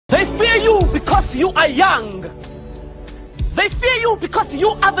fear you because you are young. They fear you because you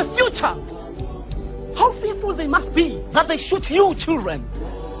are the future. How fearful they must be that they shoot you children.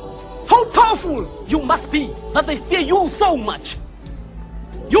 How powerful you must be that they fear you so much.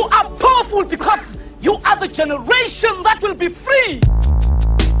 You are powerful because you are the generation that will be free.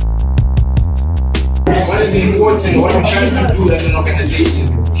 What is important, what we're trying to do as an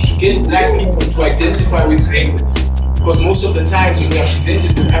organization, to get black people to identify with greatness. Because most of the times when we are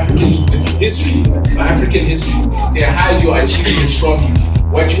presented with African history, they hide your achievements from you,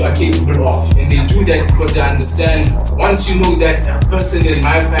 what you are capable of. And they do that because they understand, once you know that a person in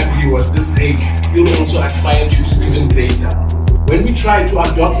my family was this great, you'll also aspire to be even greater. When we try to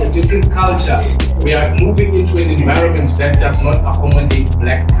adopt a different culture, we are moving into an environment that does not accommodate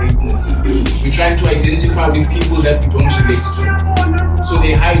black greatness. We try to identify with people that we don't relate to. So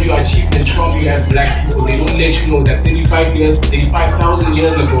they hide your achievements from you as black people. They don't let you know that 35,000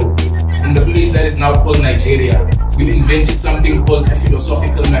 years ago, in the place that is now called Nigeria, we invented something called a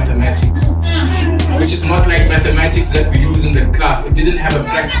philosophical mathematics, which is not like mathematics that we use in the class. It didn't have a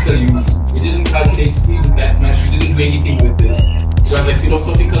practical use. We didn't calculate speed with that much. We didn't do anything with it. It was a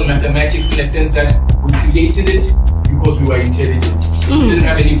philosophical mathematics in the sense that we created it because we were intelligent. We didn't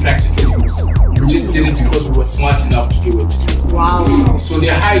have any practical use. We just did it because we were smart enough to do it. Wow. So they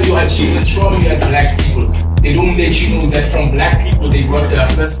hide your achievements from you as black people. They don't let you know that from black people they got their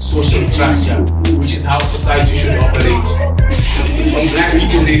first social structure, which is how society should operate. From black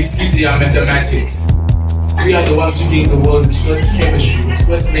people they received their mathematics. We are the ones who gave the world its first chemistry, its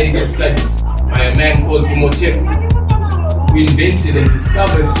first medical studies by a man called Imhotep. We invented and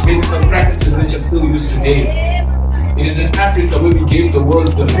discovered medical practices which are still used today. It is in Africa where we gave the world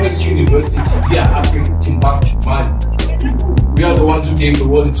the first university via Africa, Timbuktu, Mali. We are the ones who gave the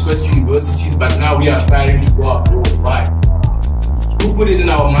world its first universities, but now we are aspiring to go up worldwide. Who put it in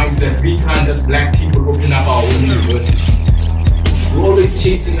our minds that we can't, as black people, open up our own universities? We're always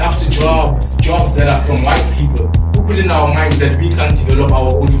chasing after jobs that are from white people. Who put in our minds that we can't develop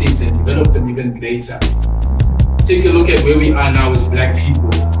our own things and develop them even greater? Take a look at where we are now as black people.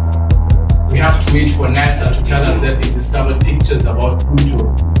 We have to wait for NASA to tell us that they discovered pictures about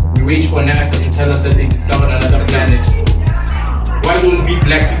Pluto. We wait for NASA to tell us that they discovered another planet. Why don't we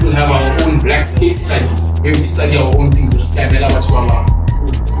black people have our own black space studies, where we study our own things? Regarding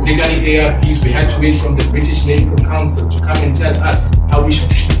ARVs, we had to wait from the British Medical Council to come and tell us how we should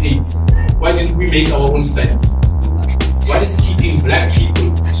treat AIDS. Why didn't we make our own studies? What is keeping black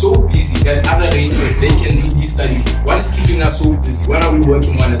people so busy that other races, they can do these studies? What is keeping us so busy? What are we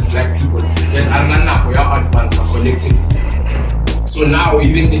working on as black people that are advanced collectively? So now,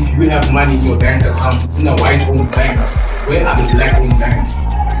 even if you have money in your bank account, it's in a white-owned bank. Where are the black-owned banks?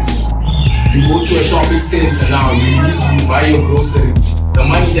 You go to a shopping center now, you buy your grocery. The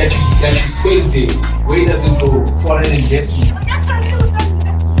money that you spend there, where does it go? Foreign investments.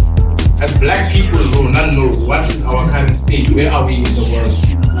 As black people, we not know what is our current state. Where are we in the world?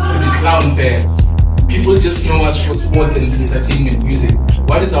 With the clown fair, people just know us for sports and entertainment, music.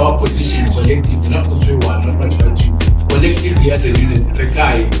 What is our position collectively? Not control one, not control two. Collectively as a unit, the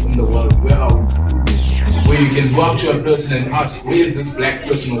guy in the world. Where are we? Where you can go up to a person and ask, where is this black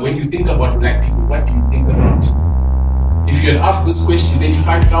person? Or when you think about black people, what do you think about? If you had asked this question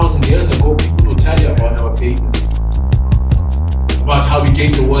 35,000 years ago, people would tell you about our greatness. About how we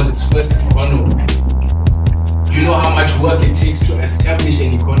gave the world its first economy. You know how much work it takes to establish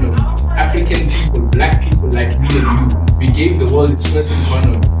an economy. African people, black people like me and you, we gave the world its first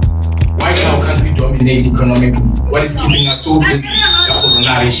economy. Why now can't we dominate economically? What is keeping us so busy?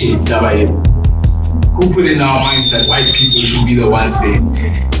 Who put in our minds that white people should be the ones there?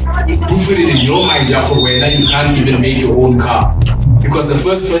 Who put it in your mind that you can't even make your own car? Because the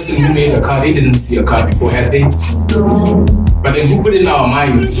first person who made a car, they didn't see a car before, had they? But then who put it in our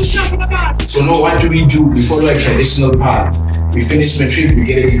minds? So now what do? We follow a traditional path. We finish matric, we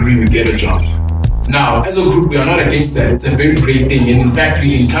get a degree, we get a job. Now, as a group, we are not against that. It's a very great thing. And in fact,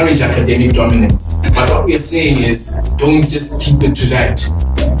 we encourage academic dominance. But what we are saying is, don't just keep it to that.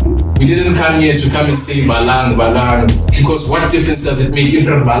 We didn't come here to come and say balang, because what difference does it make if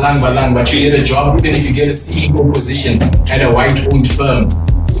you're balang, but you get a job, even if you get a CEO position at a white-owned firm?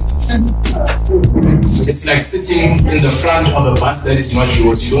 It's like sitting in the front of a bus that is not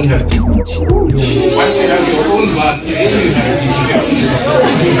yours. You don't have dignity. Once you have your own bus, then you have dignity.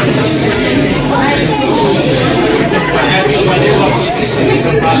 But having whatever position in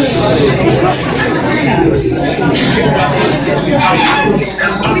the bus in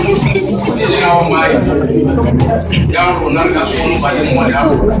our minds,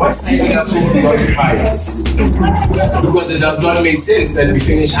 what's keeping us so preoccupied? Because it does not make sense that we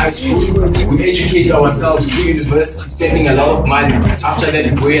finish high school, we educate ourselves, go to university, spending a lot of money. After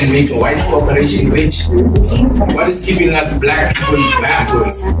that, we go and make a white corporation rich. What is keeping us black people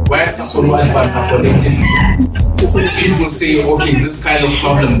backwards? Why is it so advanced connected? People say, okay, this kind of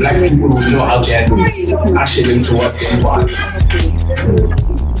problem, black people will know how to handle it. Actually, towards the advances.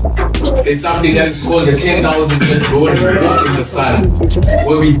 There's something that is called the 10,000-year glory walk in the sun,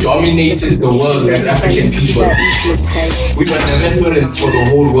 where we dominated the world as African people. We were the reference for the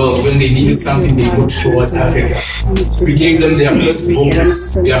whole world. When they needed something, they looked towards Africa. We gave them their first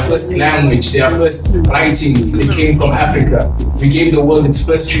books, their first language, their first writings. They came from Africa. We gave the world its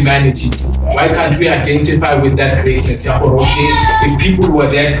first humanity. Why can't we identify with that greatness? If people were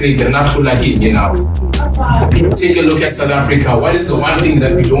that great, they're not cool again, you know. Take a look at South Africa. What is the one thing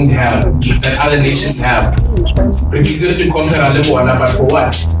that we don't have that other nations have? But for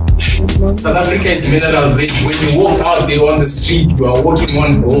what? South Africa is mineral rich. When you walk out there on the street, you are walking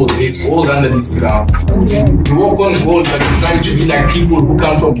on gold. There's gold under this ground. You walk on gold, but you're trying to be like people who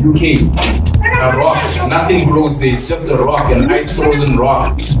come from UK. A rock, nothing grows there. It's just a rock, an ice-frozen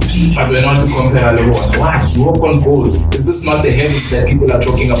rock. But we're not to compare a level. Why? You walk on gold. Is this not the heavens that people are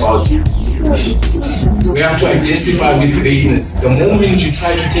talking about? We have to identify with greatness. The moment you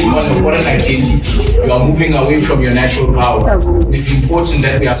try to take on a foreign identity, you are moving away from your natural power. It is important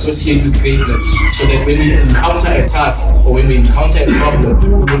that we associate with greatness so that when we encounter a task or when we encounter a problem, we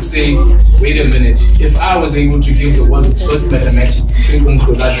will say, wait a minute, if I was able to give the world its first mathematics,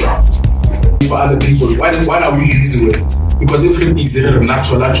 for other people, what are we busy with? Because if it is a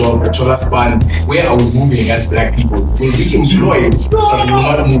natural job, a span, where are we moving as black people? We'll be employed, but we will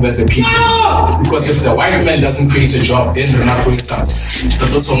not move as a people. Because if the white man doesn't create a job, then we're not going to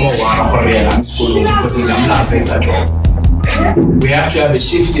We have to have a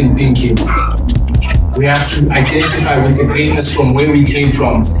shift in thinking. We have to identify with the greatness from where we came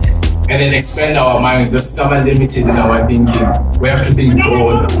from and then expand our minds. That's never limited in our thinking. We have to think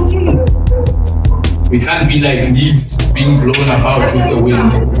broad. We can't be like leaves being blown about with the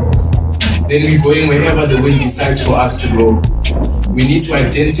wind. Then we're going wherever the wind decides for us to go. We need to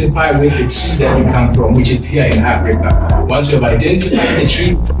identify with the tree that we come from, which is here in Africa. Once we have identified the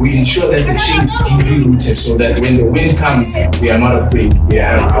tree, we ensure that the tree is deeply rooted so that when the wind comes, we are not afraid. We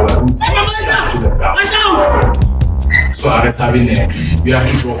have our roots stuck to the ground. So next, you have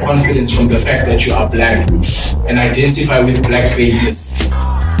to draw confidence from the fact that you are black and identify with black greatness.